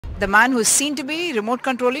the man who is seen to be remote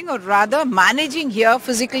controlling or rather managing here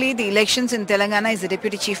physically the elections in Telangana is the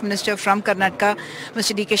Deputy Chief Minister from Karnataka,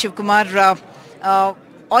 Mr. DK Shivakumar.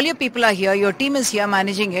 All your people are here, your team is here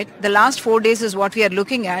managing it. The last 4 days is what we are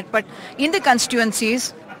looking at, but in the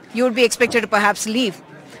constituencies, you would be expected to perhaps leave.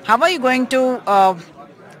 How are you going to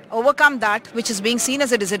overcome that, which is being seen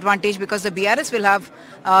as a disadvantage because the BRS will have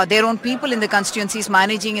their own people in the constituencies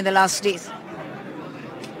managing in the last days?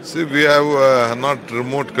 See, we have not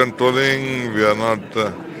remote controlling, we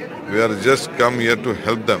are just come here to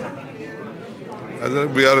help them.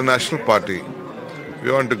 We are a national party.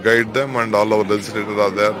 We want to guide them and all our legislators are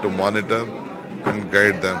there to monitor and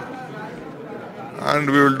guide them. And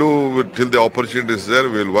we will do, till the opportunity is there,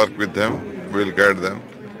 we will work with them, we will guide them.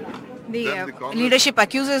 The leadership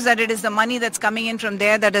accuses that it is the money that's coming in from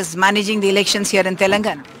there that is managing the elections here in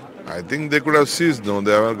Telangana. I think they could have seized, no,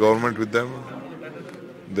 they have a government with them,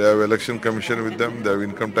 they have election commission with them, they have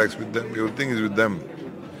income tax with them, everything is with them.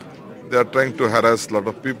 They are trying to harass a lot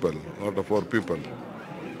of people, a lot of our people.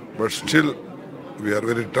 But still, we are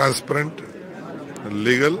very transparent,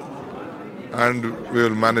 legal, and we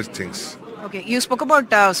will manage things. Okay, you spoke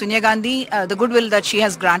about Sonia Gandhi, the goodwill that she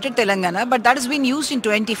has granted Telangana, but that has been used in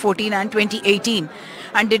 2014 and 2018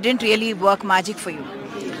 and it didn't really work magic for you.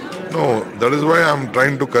 No, that is why I am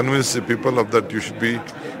trying to convince the people of that you should be,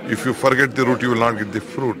 if you forget the root, you will not get the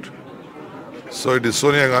fruit. So it is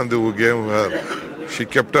Sonia Gandhi who gave her, she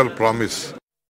kept her promise.